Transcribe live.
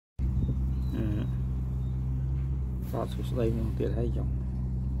có số đây mình tiện hay chồng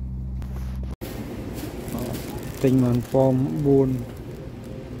tình mình form buồn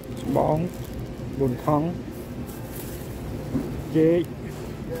bóng buồn thắng chế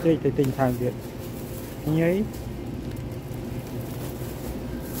thì tình thang việt nhấy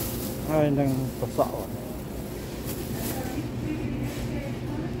ai đang sợ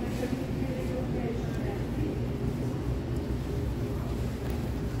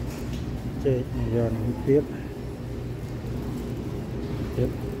chế giờ nó tiếp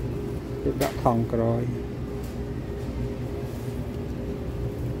đã thòng rồi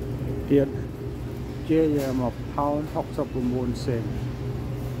tiết chia giờ một thao học sập buồn sền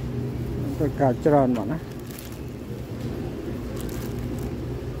tất cả trơn mà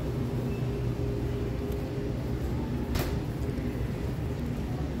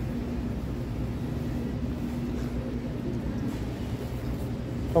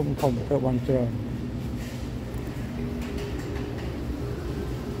không theo ban trơn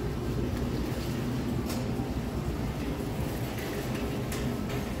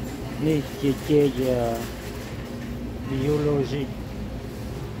นี่เจbiology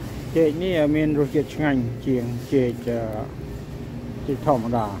เจนี่มีรสชาติง่ายเจียงเจธรรม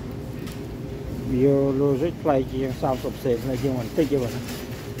ดา biology ใกล้เจียง30%เลยเจียงมันติดอยู่นะ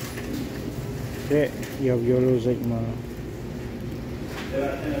เจเดี๋ยว biology มา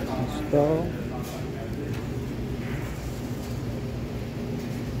install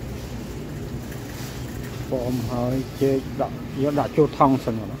ฟอร์มหายเจดักโจทอง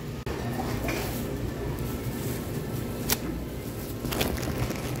สันนะ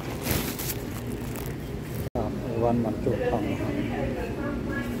วันมันโจทอง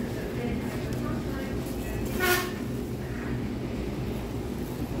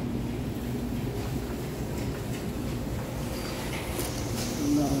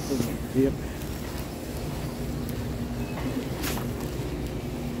น่าจะเรียบ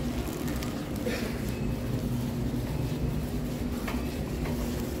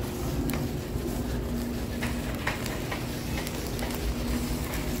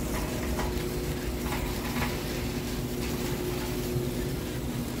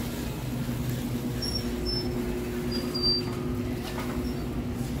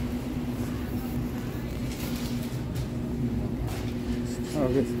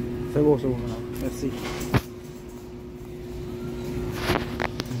Ok, c'est beau, merci.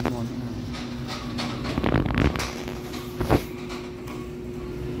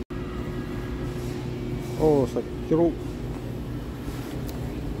 Oh, sạch chru.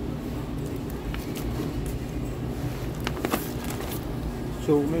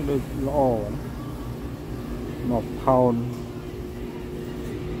 Chru này được lọ. Một pound.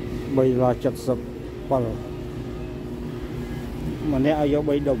 Bây là chặt sập bao mà nè ở vô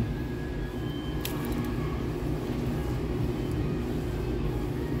bị đùng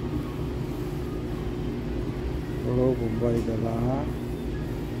lô vùng vây đà lá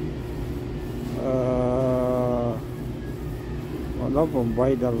nó vùng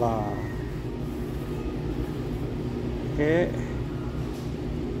vây đà là cái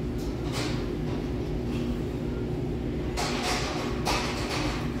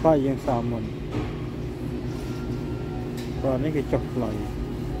phải dân sao mình và những cái chọc lại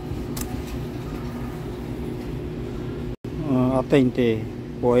ở tình thì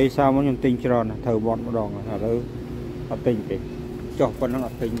buổi sao muốn tình tròn thờ bọn một đòn ở đâu ở tình thì chọc vẫn đang ở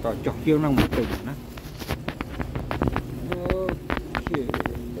tình và chọc chiêu năng một tình đó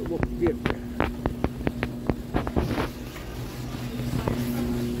bộ viện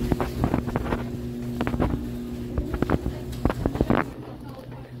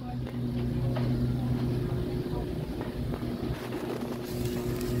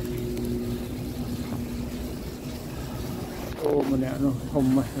ô mà nè nó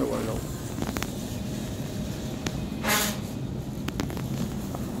không mà rồi rồi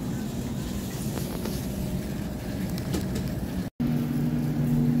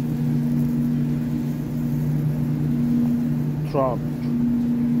drop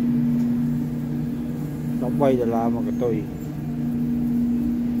nó bay để làm mà cái tôi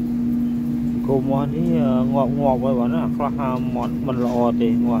cô món đi ngọt với bạn á khoa ham món mình lọ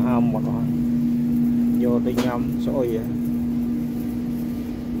thì ngọt ham một rồi vô tôi nhắm sôi vậy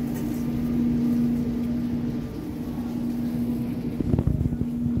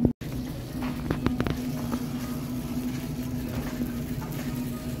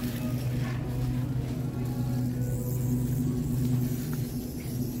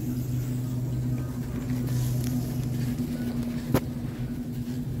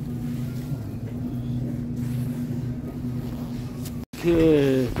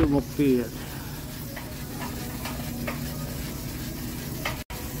Chụp một kia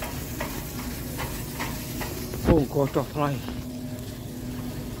ô có trọt lại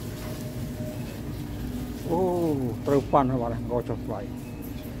ô trâu pan các bạn có trọt lại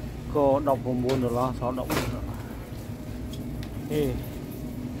có đọc vào buôn rồi lo sáu đọc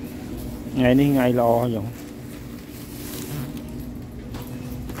ngày đi ngày lo giống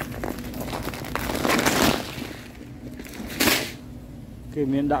cái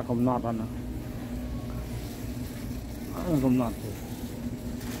miếng đã cầm nọt ăn cầm nọt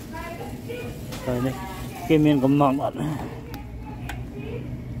đây này cái miếng cầm nọt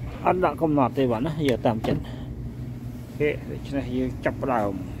ăn đã cầm nọt thì bạn giờ tạm chân cái này chập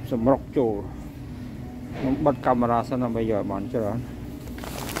vào sầm rọc chỗ bật camera xem là bây giờ bạn cho đó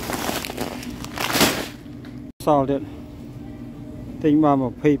sao điện tính ba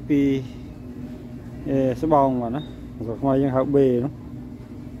một PP sẽ bong mà nó rồi ngoài những hậu bề nó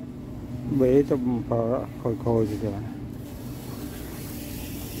bể trong khôi gì đó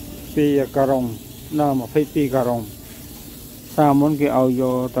pi cà rồng nào mà PP cà rồng sao muốn cái ao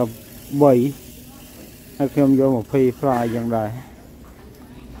vô tập 7 hay không vô một phi fly dạng đại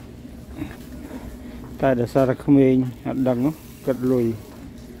tại để sao không mình đằng cật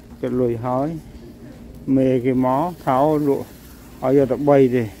lùi hói mê cái mó tháo lụa ở giờ tập 7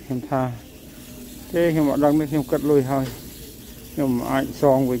 thì em tha thế nhưng mà đang biết em cật lùi hơi nhưng mà anh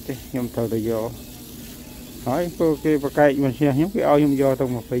son với chứ nhưng thời từ giờ hỏi cái cây mình xem những cái ao nhưng do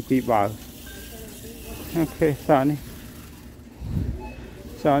trong một phi bờ ok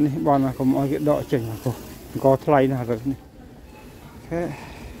sao này bọn là không ai cái đọ chỉnh mà có thay nào rồi này thế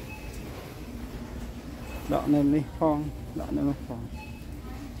đọ nên đi phong đọ nên nó phong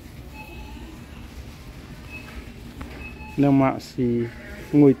nếu mà xì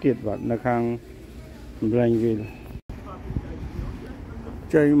ngồi tiệt vật là khang blank gì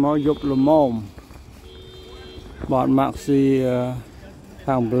chơi máu dục là mồm bọn mạc xì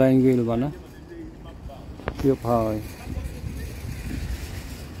khang blank gì là bọn đó dục hồi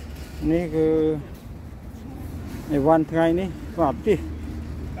นี่คือในวันไงนี่ฝาดที่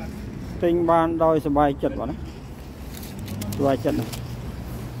ติงบานดอยสบายจัดวะนะสบายจัดนะ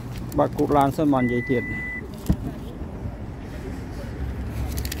บักกุลานสมันใหญ่เทียน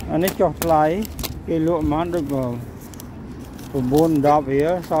อันนี้จอกไหลกิโลมันด้วยผมบุญดับเหี้ย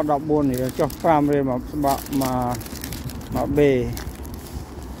ซอดับบุญเหี้ยจอกฟาร์มเลยมาเบย์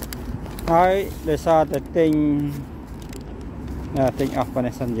ให้เดซาแต่ติงtình ọc vào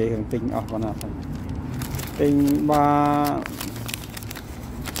này sân dây hướng tình ọc vào nào tình ba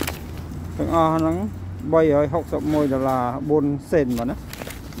thằng o nó bay ở học tập môi là 4 sen mà nó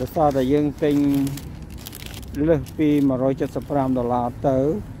để sao để dương tình lực phi mà rồi $75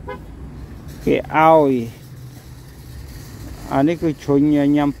 tới cái ao anh ấy cứ chôn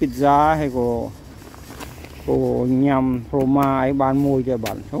nhầm pizza hay của nhầm Roma ấy bán môi cho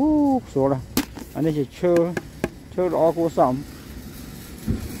bạn số là anh ấy chỉ chơi đó của sắm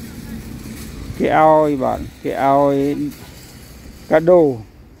cái ao bạn cái ao cá đô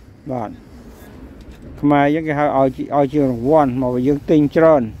bạn mà những cái ao trường quan mà dương tinh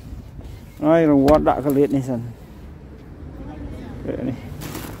trơn nói là quan đã cái liệt này sân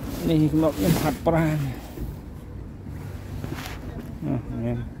này một cái hạt pran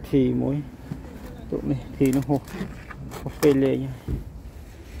thì muối tụi này thì nó hộp phê lệ nha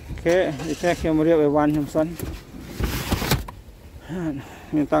ok để xe khi mà riêng về quan trong sân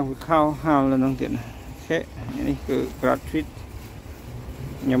mình tăng với khao hào là năng tiện thế này cứ gạt fit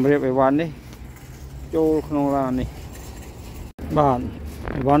nhầm riêng về quan đi châu không là này bạn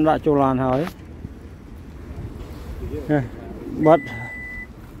quan đã châu làn hỏi bắt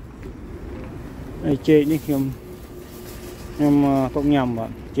này chơi đi nhưng mà tốt nhầm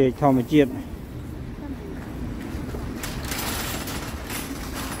bạn chơi thò mà chiết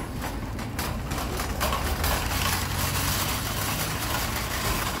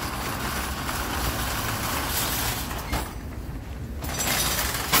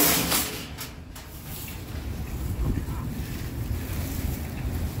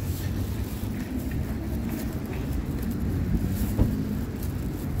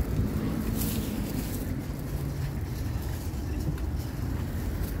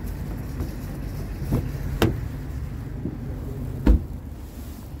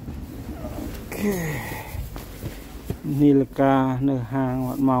นี่ละกาเนื้อหาง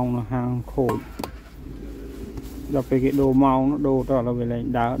วัดเมาเนื้อหางโขดเราไปcái đồ màu nó đồ đó là về lại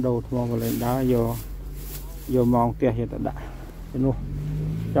đá đồ thua về lại đá vô màu tia hiện tại đã luôn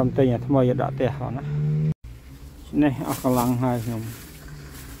trong tay nhà thua hiện đã tia họ nó này ác lăng hai nhom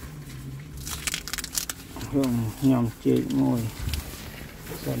nhom chị ngồi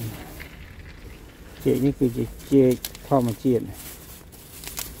Chị như cái chị thò mà chuyện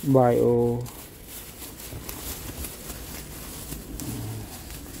bio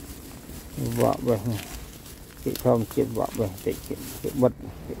vợ về chị thò mà chuyện vợ về chị bật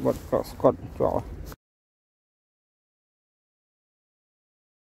có chó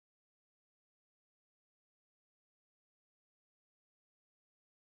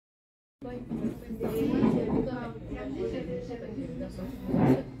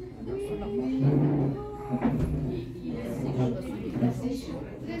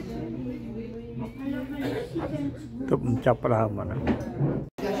tụm chập ra mà nó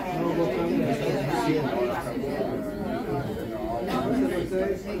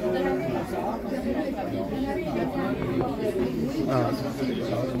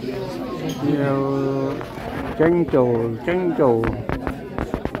nhiều tranh trù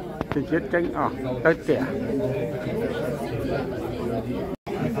thì chết tranh tới tẻ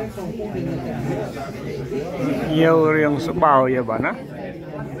nhiều riêng số bào vậy bạn á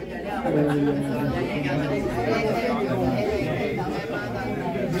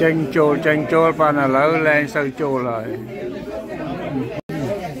tranh trù và là lớn lên sâu trù lại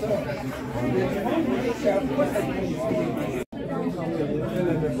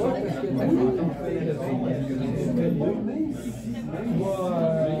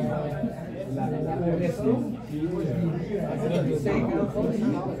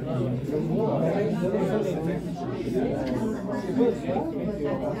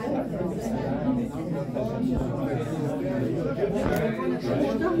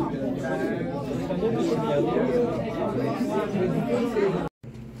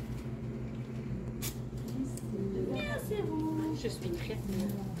Je suis très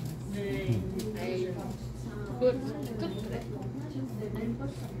good.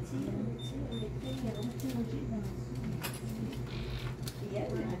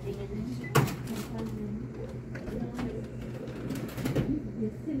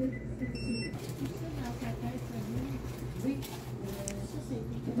 Oui.